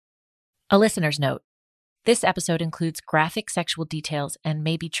A listener's note. This episode includes graphic sexual details and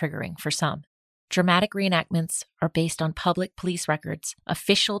may be triggering for some. Dramatic reenactments are based on public police records,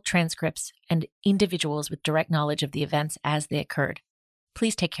 official transcripts, and individuals with direct knowledge of the events as they occurred.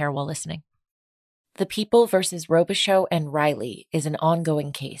 Please take care while listening. The People versus Robichaux and Riley is an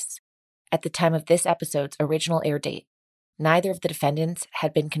ongoing case. At the time of this episode's original air date, neither of the defendants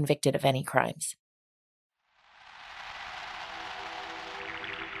had been convicted of any crimes.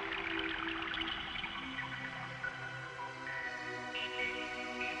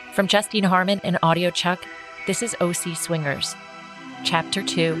 From Justine Harmon and Audio Chuck, this is OC Swingers, Chapter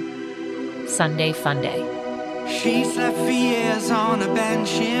 2, Sunday Funday. She slept for years on a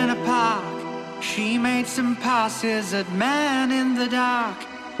bench in a park. She made some passes at men in the dark.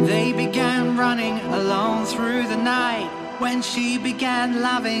 They began running alone through the night. When she began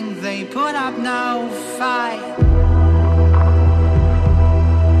loving, they put up no fight.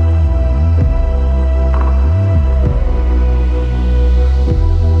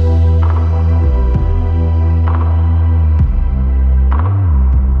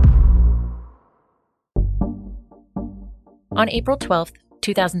 On April 12th,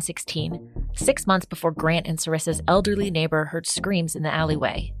 2016, 6 months before Grant and Sarissa's elderly neighbor heard screams in the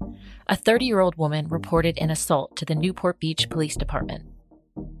alleyway, a 30-year-old woman reported an assault to the Newport Beach Police Department.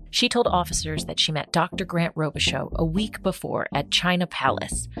 She told officers that she met Dr. Grant Robichaux a week before at China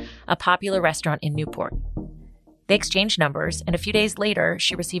Palace, a popular restaurant in Newport. They exchanged numbers, and a few days later,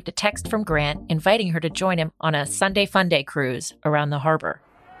 she received a text from Grant inviting her to join him on a Sunday Funday cruise around the harbor.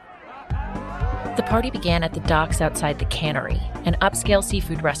 The party began at the docks outside the Cannery, an upscale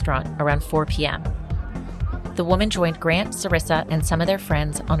seafood restaurant, around 4 p.m. The woman joined Grant, Sarissa, and some of their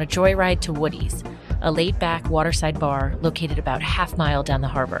friends on a joyride to Woody's, a laid-back waterside bar located about half-mile down the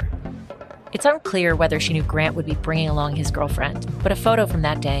harbor. It's unclear whether she knew Grant would be bringing along his girlfriend, but a photo from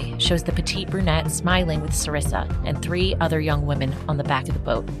that day shows the petite brunette smiling with Sarissa and 3 other young women on the back of the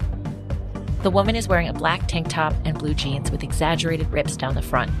boat. The woman is wearing a black tank top and blue jeans with exaggerated rips down the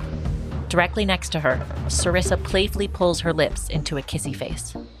front. Directly next to her, Sarissa playfully pulls her lips into a kissy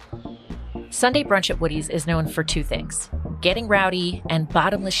face. Sunday brunch at Woody's is known for 2 things: getting rowdy and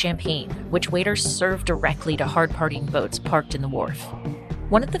bottomless champagne, which waiters serve directly to hard-partying boats parked in the wharf.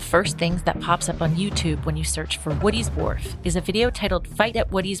 One of the first things that pops up on YouTube when you search for Woody's Wharf is a video titled Fight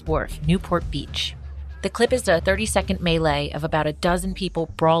at Woody's Wharf, Newport Beach. The clip is a 30-second melee of about a dozen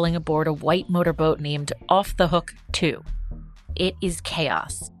people brawling aboard a white motorboat named Off the Hook 2. It is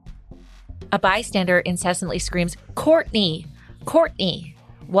chaos. A bystander incessantly screams, "Courtney! Courtney!"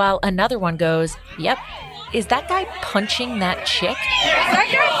 while another one goes, "Yep, is that guy punching that chick?" Hey,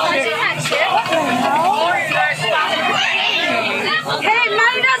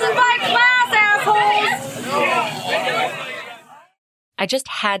 money doesn't buy class, assholes! I just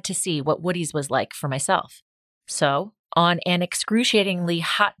had to see what Woody's was like for myself. So, on an excruciatingly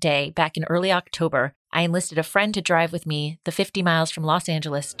hot day back in early October, I enlisted a friend to drive with me the 50 miles from Los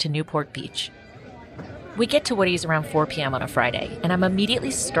Angeles to Newport Beach. We get to Woody's around 4 p.m. on a Friday, and I'm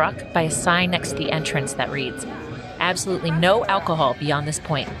immediately struck by a sign next to the entrance that reads, "Absolutely no alcohol beyond this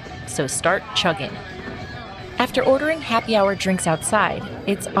point, so start chugging." After ordering happy hour drinks outside,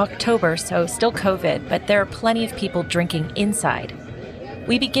 it's October, so still COVID, but there are plenty of people drinking inside.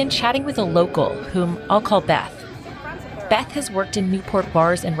 We begin chatting with a local, whom I'll call Beth. Beth has worked in Newport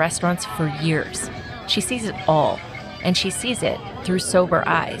bars and restaurants for years. She sees it all, and she sees it through sober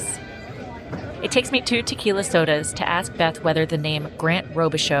eyes. It takes me 2 tequila sodas to ask Beth whether the name Grant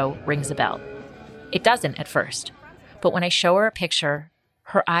Robichaux rings a bell. It doesn't at first, but when I show her a picture,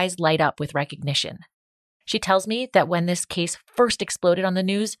 her eyes light up with recognition. She tells me that when this case first exploded on the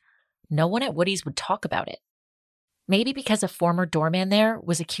news, no one at Woody's would talk about it. Maybe because a former doorman there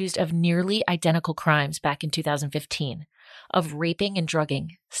was accused of nearly identical crimes back in 2015, of raping and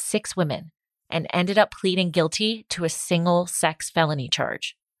drugging 6 women, and ended up pleading guilty to a single sex felony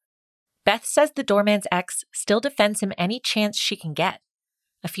charge. Beth says the doorman's ex still defends him any chance she can get.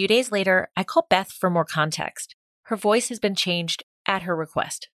 A few days later, I call Beth for more context. Her voice has been changed at her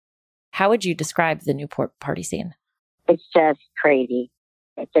request. How would you describe the Newport party scene? It's just crazy.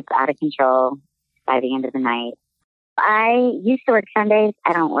 It's just out of control by the end of the night. I used to work Sundays.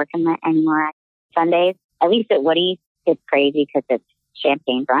 I don't work them anymore. Sundays, at least at Woody's, it's crazy because it's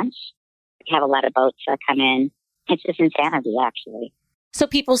champagne brunch. We have a lot of boats that come in. It's just insanity, actually. So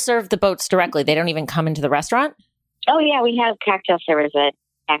people serve the boats directly? They don't even come into the restaurant? Oh, yeah. We have cocktail servers that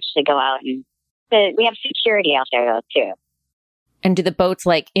actually go out, and we have security out there, though, too. And do the boats,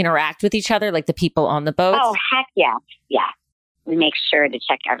 interact with each other, like the people on the boats? Oh, heck yeah. Yeah. We make sure to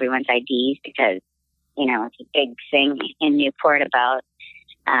check everyone's IDs because, it's a big thing in Newport about,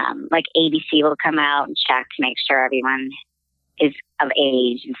 Like ABC will come out and check to make sure everyone is of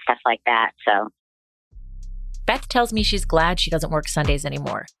age and stuff like that. So Beth tells me she's glad she doesn't work Sundays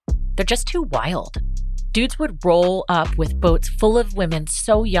anymore. They're just too wild. Dudes would roll up with boats full of women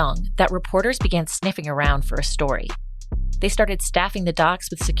so young that reporters began sniffing around for a story. They started staffing the docks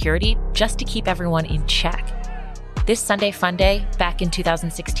with security just to keep everyone in check. This Sunday Funday, back in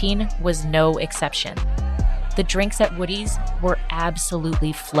 2016, was no exception. The drinks at Woody's were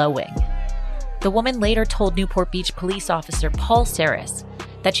absolutely flowing. The woman later told Newport Beach police officer Paul Saris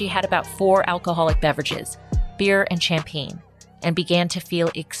that she had about 4 alcoholic beverages, beer and champagne, and began to feel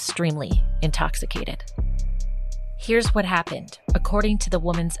extremely intoxicated. Here's what happened, according to the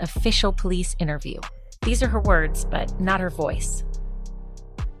woman's official police interview. These are her words, but not her voice.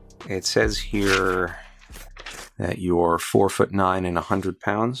 It says here that you're 4'9" and 100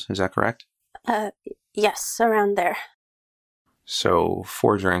 pounds. Is that correct? Yes, around there. So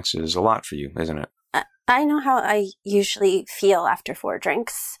 4 drinks is a lot for you, isn't it? I know how I usually feel after 4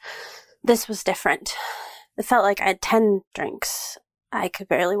 drinks. This was different. It felt like I had 10 drinks. I could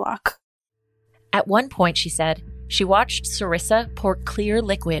barely walk. At one point, she said, she watched Sarissa pour clear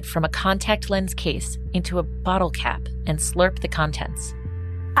liquid from a contact lens case into a bottle cap and slurp the contents.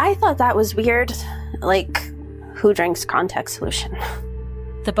 I thought that was weird. Like, who drinks contact solution?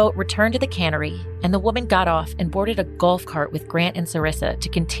 The boat returned to the cannery, and the woman got off and boarded a golf cart with Grant and Sarissa to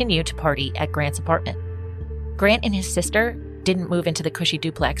continue to party at Grant's apartment. Grant and his sister didn't move into the cushy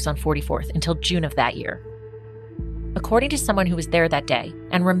duplex on 44th until June of that year. According to someone who was there that day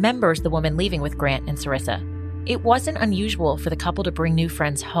and remembers the woman leaving with Grant and Sarissa, it wasn't unusual for the couple to bring new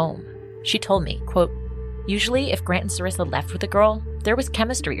friends home. She told me, quote, usually if Grant and Sarissa left with a girl, there was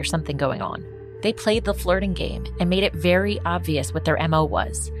chemistry or something going on. They played the flirting game and made it very obvious what their MO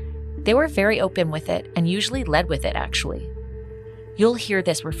was. They were very open with it and usually led with it, actually. You'll hear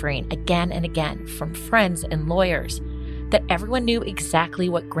this refrain again and again from friends and lawyers that everyone knew exactly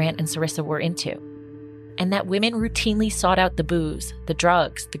what Grant and Sarissa were into, and that women routinely sought out the booze, the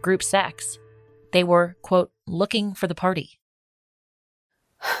drugs, the group sex. They were, quote, looking for the party.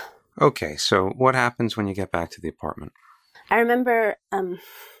 Okay, so what happens when you get back to the apartment? I remember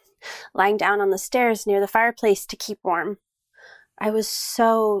lying down on the stairs near the fireplace to keep warm. I was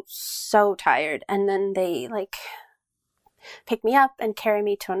so tired. And then they, pick me up and carry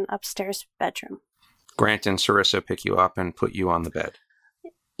me to an upstairs bedroom. Grant and Sarissa pick you up and put you on the bed?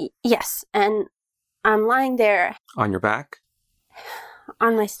 Yes, and I'm lying there. On your back?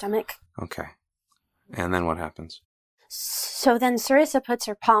 On my stomach. Okay. And then what happens? So then Sarissa puts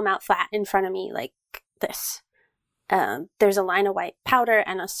her palm out flat in front of me like this. There's a line of white powder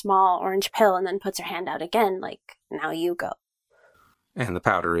and a small orange pill, and then puts her hand out again like, now you go. And the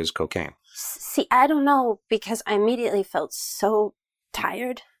powder is cocaine. See, I don't know, because I immediately felt so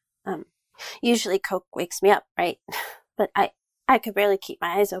tired. Usually Coke wakes me up, right? But I could barely keep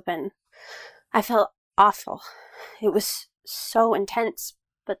my eyes open. I felt awful. It was so intense,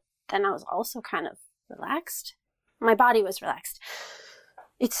 but then I was also kind of relaxed. My body was relaxed.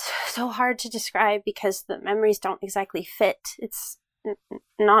 It's so hard to describe because the memories don't exactly fit. It's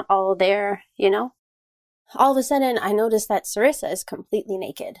not all there, you know? All of a sudden, I notice that Sarissa is completely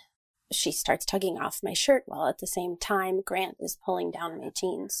naked. She starts tugging off my shirt while at the same time Grant is pulling down my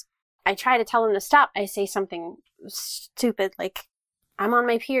jeans. I try to tell him to stop. I say something stupid like, I'm on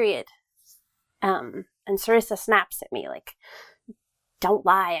my period. And Sarissa snaps at me like, don't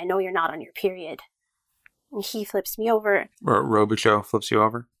lie. I know you're not on your period. And he flips me over. Robichaud flips you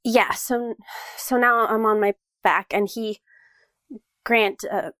over? Yeah. So now I'm on my back, and Grant,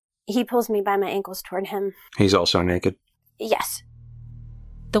 he pulls me by my ankles toward him. He's also naked? Yes.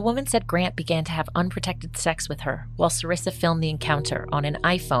 The woman said Grant began to have unprotected sex with her while Sarissa filmed the encounter on an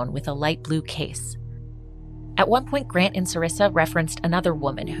iPhone with a light blue case. At one point, Grant and Sarissa referenced another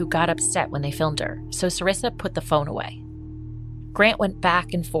woman who got upset when they filmed her, so Sarissa put the phone away. Grant went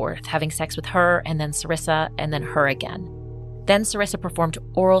back and forth, having sex with her and then Sarissa and then her again. Then Sarissa performed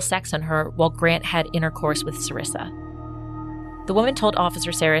oral sex on her while Grant had intercourse with Sarissa. The woman told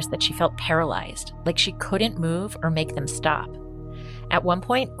Officer Saris that she felt paralyzed, like she couldn't move or make them stop. At one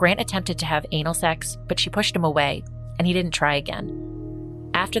point, Grant attempted to have anal sex, but she pushed him away, and he didn't try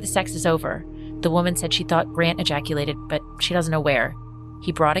again. After the sex is over, the woman said she thought Grant ejaculated, but she doesn't know where.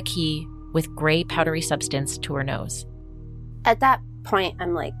 He brought a key with gray powdery substance to her nose. At that point,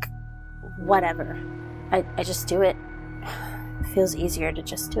 I'm like, whatever. I just do it. It feels easier to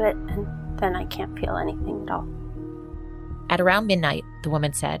just do it, and then I can't feel anything at all. At around midnight, the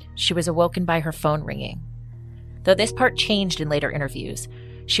woman said, she was awoken by her phone ringing. Though this part changed in later interviews,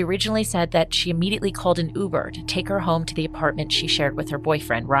 She originally said that she immediately called an Uber to take her home to the apartment she shared with her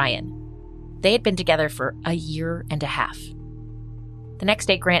boyfriend, Ryan. They had been together for a year and a half. The next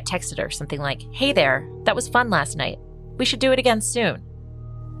day, Grant texted her something like, "Hey there, that was fun last night. We should do it again soon."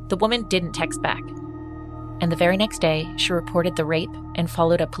 The woman didn't text back. And the very next day, she reported the rape and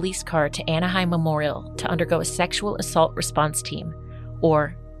followed a police car to Anaheim Memorial to undergo a sexual assault response team,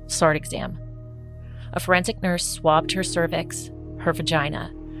 or SART exam. A forensic nurse swabbed her cervix, her vagina,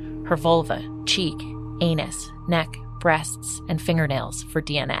 her vulva, cheek, anus, neck, breasts, and fingernails for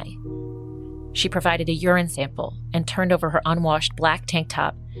DNA. She provided a urine sample and turned over her unwashed black tank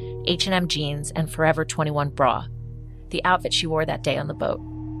top, H&M jeans, and Forever 21 bra, the outfit she wore that day on the boat.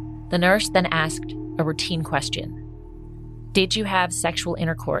 The nurse then asked a routine question. Did you have sexual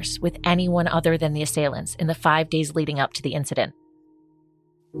intercourse with anyone other than the assailants in the 5 days leading up to the incident?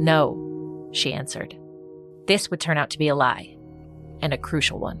 No, she answered. This would turn out to be a lie, and a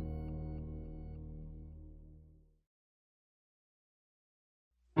crucial one.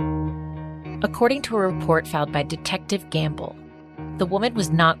 According to a report filed by Detective Gamble, the woman was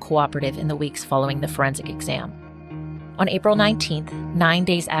not cooperative in the weeks following the forensic exam. On April 19th, 9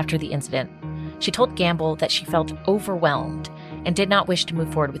 days after the incident, she told Gamble that she felt overwhelmed and did not wish to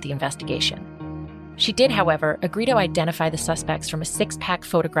move forward with the investigation. She did, however, agree to identify the suspects from a 6-pack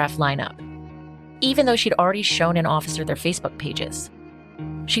photograph lineup, even though she'd already shown an officer their Facebook pages.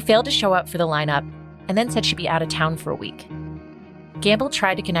 She failed to show up for the lineup and then said she'd be out of town for a week. Gamble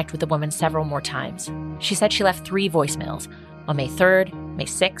tried to connect with the woman several more times. She said she left 3 voicemails on May 3rd, May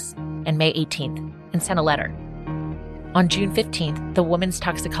 6th, and May 18th, and sent a letter. On June 15th, the woman's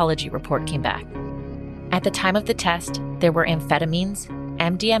toxicology report came back. At the time of the test, there were amphetamines,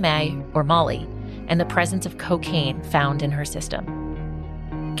 MDMA, or Molly, and the presence of cocaine found in her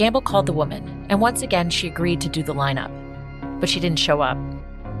system. Gamble called the woman, and once again she agreed to do the lineup, but she didn't show up.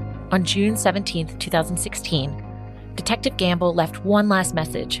 On June 17th, 2016, Detective Gamble left one last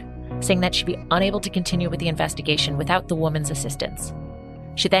message, saying that she'd be unable to continue with the investigation without the woman's assistance.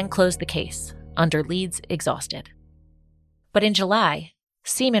 She then closed the case, under leads exhausted. But in July,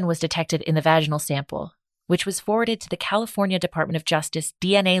 semen was detected in the vaginal sample, which was forwarded to the California Department of Justice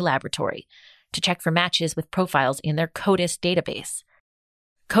DNA laboratory to check for matches with profiles in their CODIS database.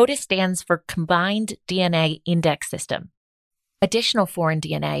 CODIS stands for Combined DNA Index System. Additional foreign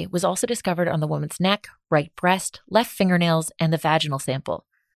DNA was also discovered on the woman's neck, right breast, left fingernails, and the vaginal sample.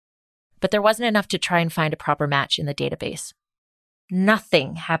 But there wasn't enough to try and find a proper match in the database.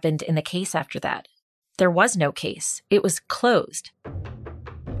 Nothing happened in the case after that. There was no case. It was closed.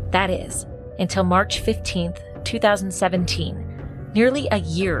 That is, until March 15th, 2017, nearly a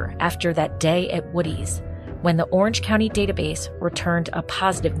year after that day at Woody's, when the Orange County database returned a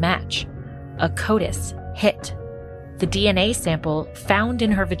positive match, a CODIS hit. The DNA sample found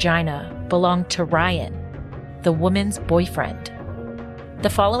in her vagina belonged to Ryan, the woman's boyfriend.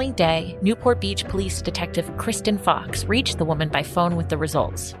 The following day, Newport Beach Police Detective Kristen Fox reached the woman by phone with the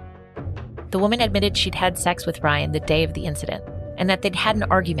results. The woman admitted she'd had sex with Ryan the day of the incident, and that they'd had an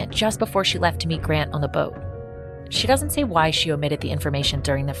argument just before she left to meet Grant on the boat. She doesn't say why she omitted the information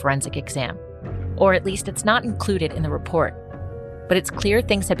during the forensic exam, or at least it's not included in the report, but it's clear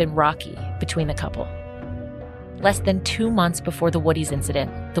things had been rocky between the couple. Less than 2 months before the Woody's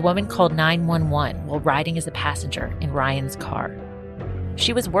incident, the woman called 911 while riding as a passenger in Ryan's car.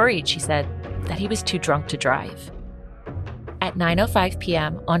 She was worried, she said, that he was too drunk to drive. At 9:05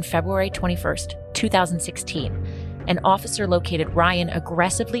 p.m. on February 21st, 2016, an officer located Ryan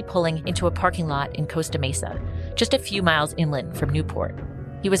aggressively pulling into a parking lot in Costa Mesa, just a few miles inland from Newport.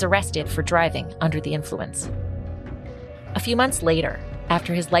 He was arrested for driving under the influence. A few months later,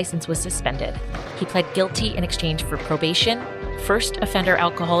 after his license was suspended, he pled guilty in exchange for probation, first offender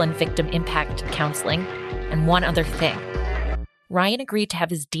alcohol and victim impact counseling, and one other thing. Ryan agreed to have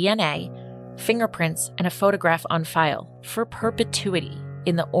his DNA, fingerprints, and a photograph on file for perpetuity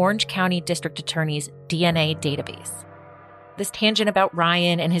in the Orange County District Attorney's DNA database. This tangent about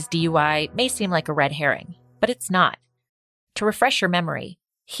Ryan and his DUI may seem like a red herring, but it's not. To refresh your memory,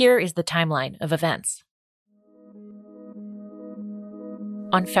 here is the timeline of events.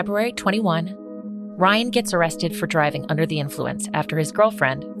 On February 21, Ryan gets arrested for driving under the influence after his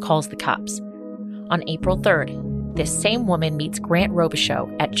girlfriend calls the cops. On April 3rd, this same woman meets Grant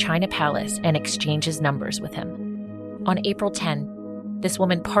Robichaux at China Palace and exchanges numbers with him. On April 10, this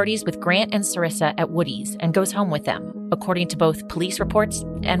woman parties with Grant and Sarissa at Woody's and goes home with them, according to both police reports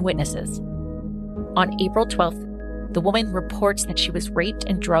and witnesses. On April 12th, the woman reports that she was raped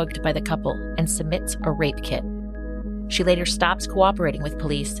and drugged by the couple and submits a rape kit. She later stops cooperating with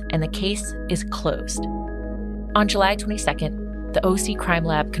police, and the case is closed. On July 22nd, the OC Crime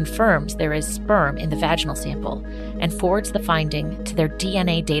Lab confirms there is sperm in the vaginal sample and forwards the finding to their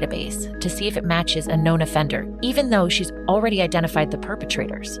DNA database to see if it matches a known offender, even though she's already identified the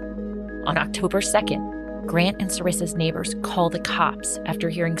perpetrators. On October 2nd, Grant and Sarissa's neighbors call the cops after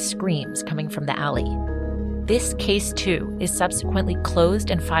hearing screams coming from the alley. This case, too, is subsequently closed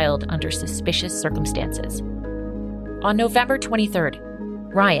and filed under suspicious circumstances. On November 23rd,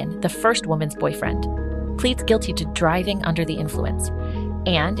 Ryan, the first woman's boyfriend, pleads guilty to driving under the influence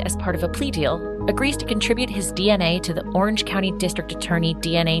and, as part of a plea deal, agrees to contribute his DNA to the Orange County District Attorney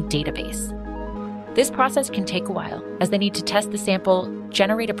DNA database. This process can take a while, as they need to test the sample,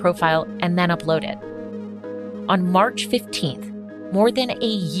 generate a profile, and then upload it. On March 15th, more than a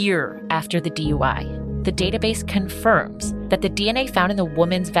year after the DUI, the database confirms that the DNA found in the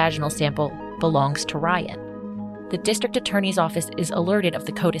woman's vaginal sample belongs to Ryan. The district attorney's office is alerted of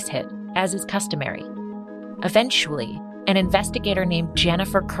the CODIS hit, as is customary. Eventually, an investigator named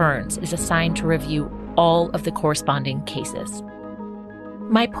Jennifer Kearns is assigned to review all of the corresponding cases.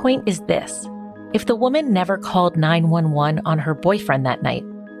 My point is this. If the woman never called 911 on her boyfriend that night,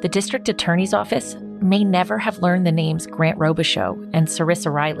 the district attorney's office may never have learned the names Grant Robichaux and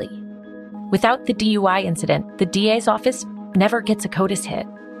Sarissa Riley. Without the DUI incident, the DA's office never gets a CODIS hit.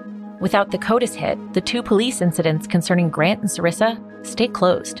 Without the CODIS hit, the two police incidents concerning Grant and Sarissa stay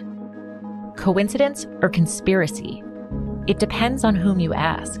closed. Coincidence or conspiracy? It depends on whom you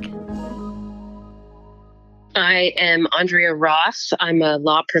ask. I am Andrea Roth. I'm a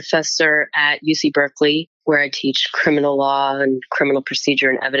law professor at UC Berkeley, where I teach criminal law and criminal procedure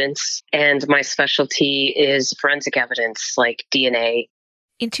and evidence. And my specialty is forensic evidence like DNA.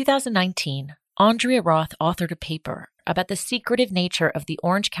 In 2019, Andrea Roth authored a paper about the secretive nature of the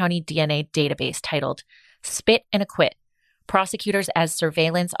Orange County DNA database titled Spit and Acquit, Prosecutors as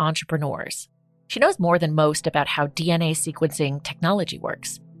Surveillance Entrepreneurs. She knows more than most about how DNA sequencing technology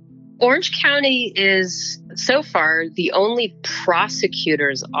works. Orange County is, so far, the only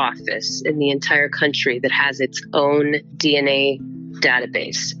prosecutor's office in the entire country that has its own DNA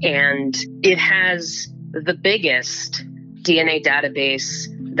database. And it has the biggest DNA database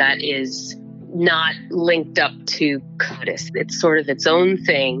that is not linked up to CODIS. It's sort of its own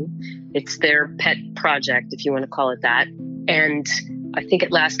thing. It's their pet project, if you want to call it that. And I think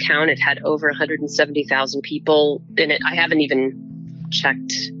at last count, it had over 170,000 people in it. I haven't even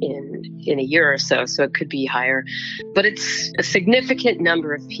checked in a year or so it could be higher. But it's a significant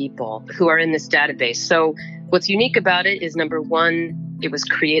number of people who are in this database. So what's unique about it is, number one, it was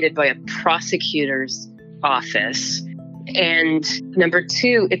created by a prosecutor's office. And number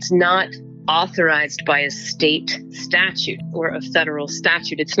two, it's not authorized by a state statute or a federal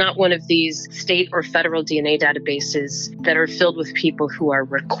statute. It's not one of these state or federal DNA databases that are filled with people who are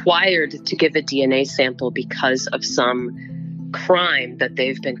required to give a DNA sample because of some crime that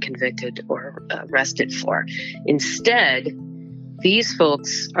they've been convicted or arrested for. Instead, these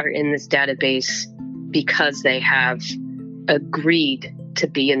folks are in this database because they have agreed to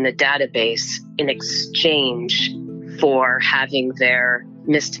be in the database in exchange for having their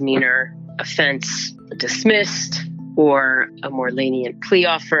misdemeanor offense dismissed or a more lenient plea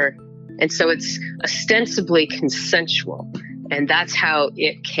offer. And so it's ostensibly consensual. And that's how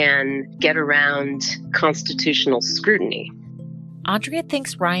it can get around constitutional scrutiny. Andrea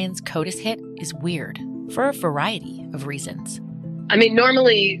thinks Ryan's CODIS hit is weird for a variety of reasons. I mean,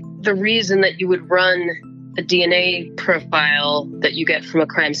 normally the reason that you would run a DNA profile that you get from a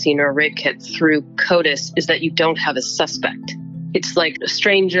crime scene or a rape kit through CODIS is that you don't have a suspect. It's like a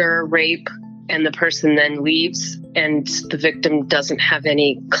stranger rape and the person then leaves and the victim doesn't have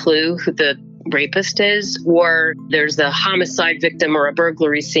any clue who the rapist is, or there's a homicide victim or a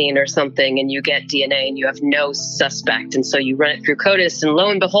burglary scene or something and you get DNA and you have no suspect. And so you run it through CODIS and lo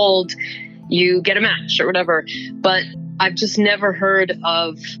and behold, you get a match or whatever. But I've just never heard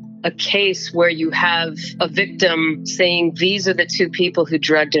of a case where you have a victim saying, these are the two people who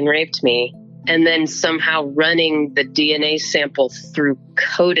drugged and raped me, and then somehow running the DNA sample through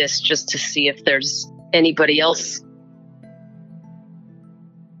CODIS just to see if there's anybody else.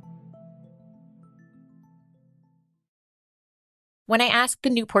 When I asked the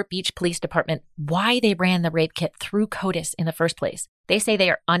Newport Beach Police Department why they ran the rape kit through CODIS in the first place, they say they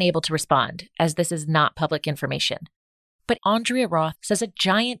are unable to respond, as this is not public information. But Andrea Roth says a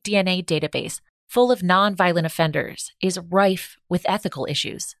giant DNA database full of nonviolent offenders is rife with ethical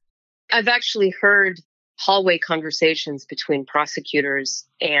issues. I've actually heard hallway conversations between prosecutors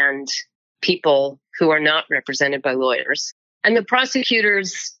and people who are not represented by lawyers. And the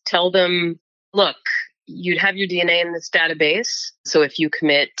prosecutors tell them, look, you'd have your DNA in this database. So if you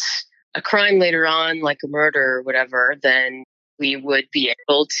commit a crime later on, like a murder or whatever, then we would be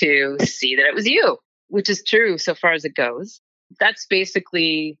able to see that it was you, which is true so far as it goes. That's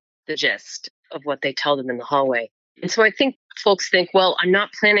basically the gist of what they tell them in the hallway. And so I think folks think, well, I'm not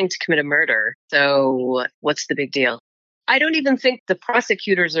planning to commit a murder, so what's the big deal? I don't even think the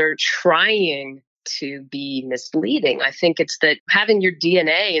prosecutors are trying to be misleading. I think it's that having your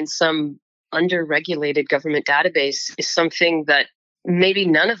DNA in some under-regulated government database is something that maybe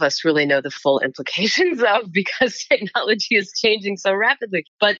none of us really know the full implications of because technology is changing so rapidly.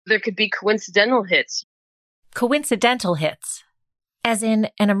 But there could be coincidental hits. Coincidental hits, as in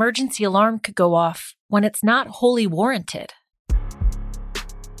an emergency alarm could go off when it's not wholly warranted.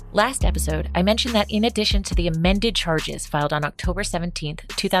 Last episode, I mentioned that in addition to the amended charges filed on October 17th,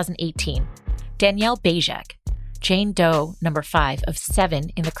 2018, Danielle Bajek, Jane Doe number 5 of 7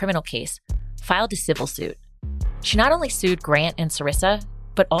 in the criminal case, filed a civil suit. She not only sued Grant and Sarissa,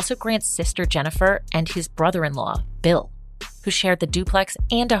 but also Grant's sister Jennifer and his brother-in-law, Bill, who shared the duplex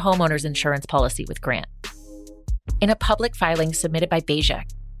and a homeowner's insurance policy with Grant. In a public filing submitted by Bajek,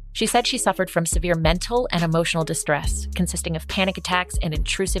 she said she suffered from severe mental and emotional distress, consisting of panic attacks and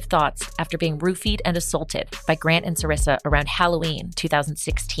intrusive thoughts after being roofied and assaulted by Grant and Sarissa around Halloween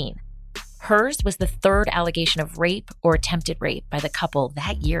 2016. Hers was the third allegation of rape or attempted rape by the couple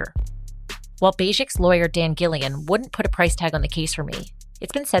that year. While Bajek's lawyer, Dan Gillian, wouldn't put a price tag on the case for me,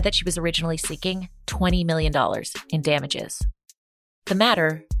 it's been said that she was originally seeking $20 million in damages. The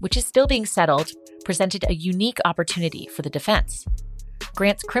matter, which is still being settled, presented a unique opportunity for the defense.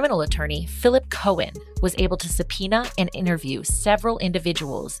 Grant's criminal attorney, Philip Cohen, was able to subpoena and interview several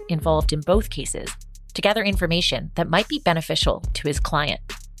individuals involved in both cases to gather information that might be beneficial to his client.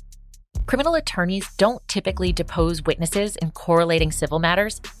 Criminal attorneys don't typically depose witnesses in correlating civil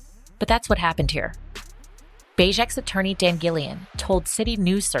matters, but that's what happened here. Bajek's attorney, Dan Gillian, told City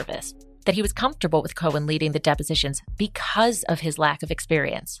News Service that he was comfortable with Cohen leading the depositions because of his lack of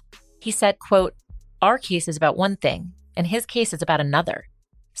experience. He said, quote, "Our case is about one thing, and his case is about another,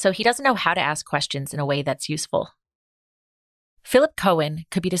 so he doesn't know how to ask questions in a way that's useful." Philip Cohen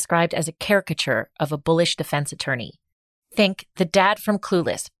could be described as a caricature of a bullish defense attorney. Think the dad from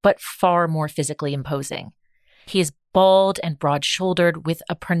Clueless, but far more physically imposing. He is bald and broad-shouldered with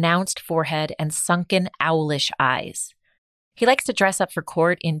a pronounced forehead and sunken, owlish eyes. He likes to dress up for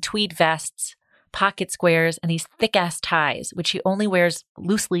court in tweed vests, pocket squares, and these thick-ass ties, which he only wears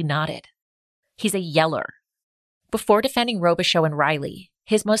loosely knotted. He's a yeller. Before defending Robichaux and Riley,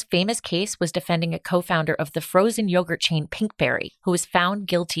 his most famous case was defending a co-founder of the frozen yogurt chain Pinkberry, who was found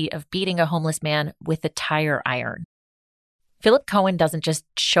guilty of beating a homeless man with a tire iron. Philip Cohen doesn't just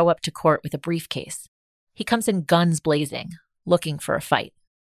show up to court with a briefcase. He comes in guns blazing, looking for a fight.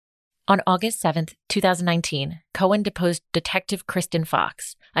 On August 7th, 2019, Cohen deposed Detective Kristen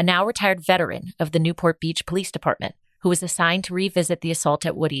Fox, a now retired veteran of the Newport Beach Police Department, who was assigned to revisit the assault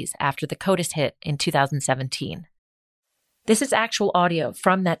at Woody's after the CODIS hit in 2017. This is actual audio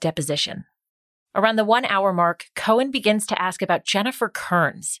from that deposition. Around the 1 hour mark, Cohen begins to ask about Jennifer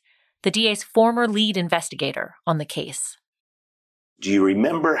Kearns, the DA's former lead investigator on the case. Do you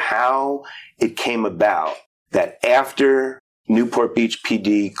remember how it came about that after Newport Beach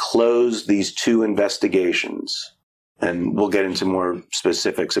PD closed these 2 investigations, and we'll get into more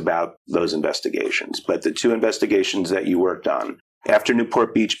specifics about those investigations, but the 2 investigations that you worked on, after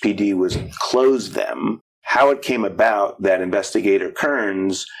Newport Beach PD was closed them, how it came about that Investigator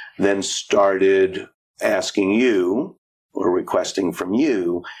Kearns then started asking you or requesting from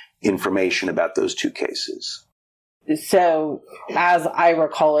you information about those 2 cases? So, as I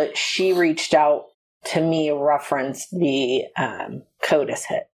recall it, she reached out to me, referenced the CODIS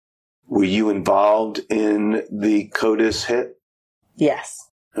hit. Were you involved in the CODIS hit? Yes.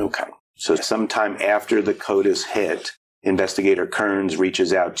 Okay. So sometime after the CODIS hit, Investigator Kearns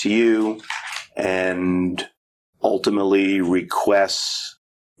reaches out to you and ultimately requests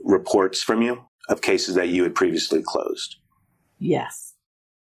reports from you of cases that you had previously closed. Yes.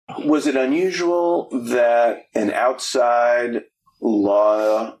 Was it unusual that an outside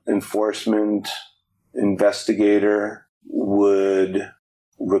law enforcement investigator would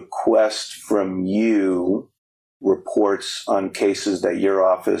request from you reports on cases that your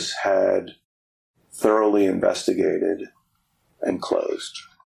office had thoroughly investigated and closed?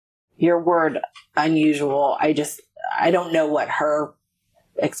 Your word, unusual. I don't know what her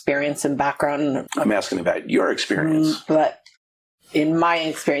experience and background. I'm asking about your experience. But in my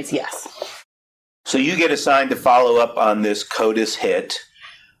experience, yes. So you get assigned to follow up on this CODIS hit.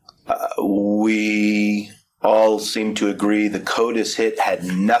 We all seem to agree the CODIS hit had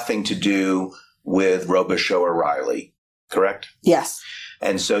nothing to do with Robichaux or Riley, correct? Yes.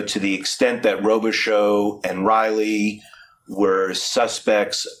 And so to the extent that Robichaux and Riley were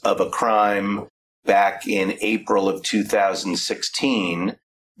suspects of a crime back in April of 2016.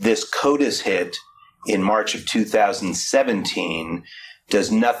 This CODIS hit in March of 2017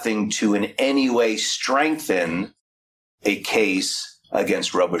 does nothing to in any way strengthen a case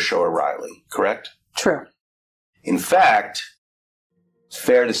against Robichaud or Riley, correct? True. In fact, it's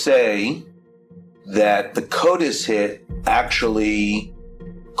fair to say that the CODIS hit actually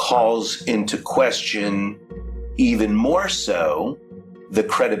calls into question even more so the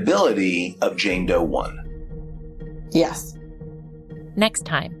credibility of Jane Doe 1. Yes. Next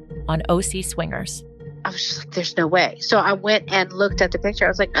time on OC Swingers. I was just like, there's no way. So I went and looked at the picture. I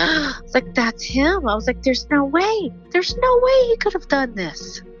was like, that's him. I was like, there's no way. There's no way he could have done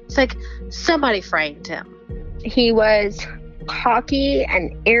this. It's like somebody framed him. He was cocky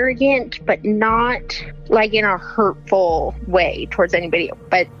and arrogant, but not like in a hurtful way towards anybody.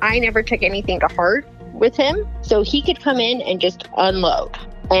 But I never took anything to heart with him. So he could come in and just unload.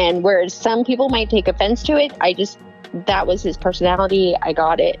 And whereas some people might take offense to it, that was his personality. I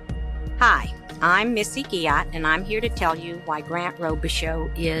got it. Hi, I'm Missy Giat, and I'm here to tell you why Grant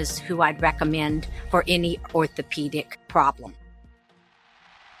Robichaud is who I'd recommend for any orthopedic problem.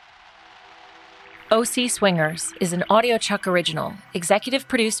 OC Swingers is an AudioChuck original, executive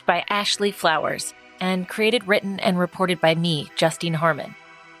produced by Ashley Flowers, and created, written, and reported by me, Justine Harmon.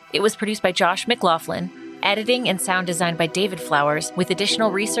 It was produced by Josh McLaughlin, editing and sound design by David Flowers, with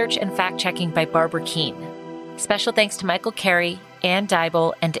additional research and fact-checking by Barbara Keene. Special thanks to Michael Carey, Ann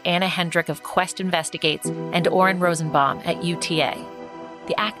Dybel, and Anna Hendrick of Quest Investigates, and Oren Rosenbaum at UTA.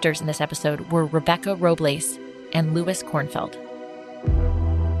 The actors in this episode were Rebecca Robles and Louis Kornfeld.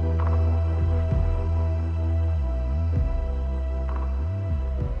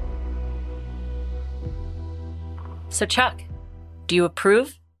 So Chuck, do you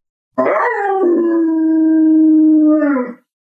approve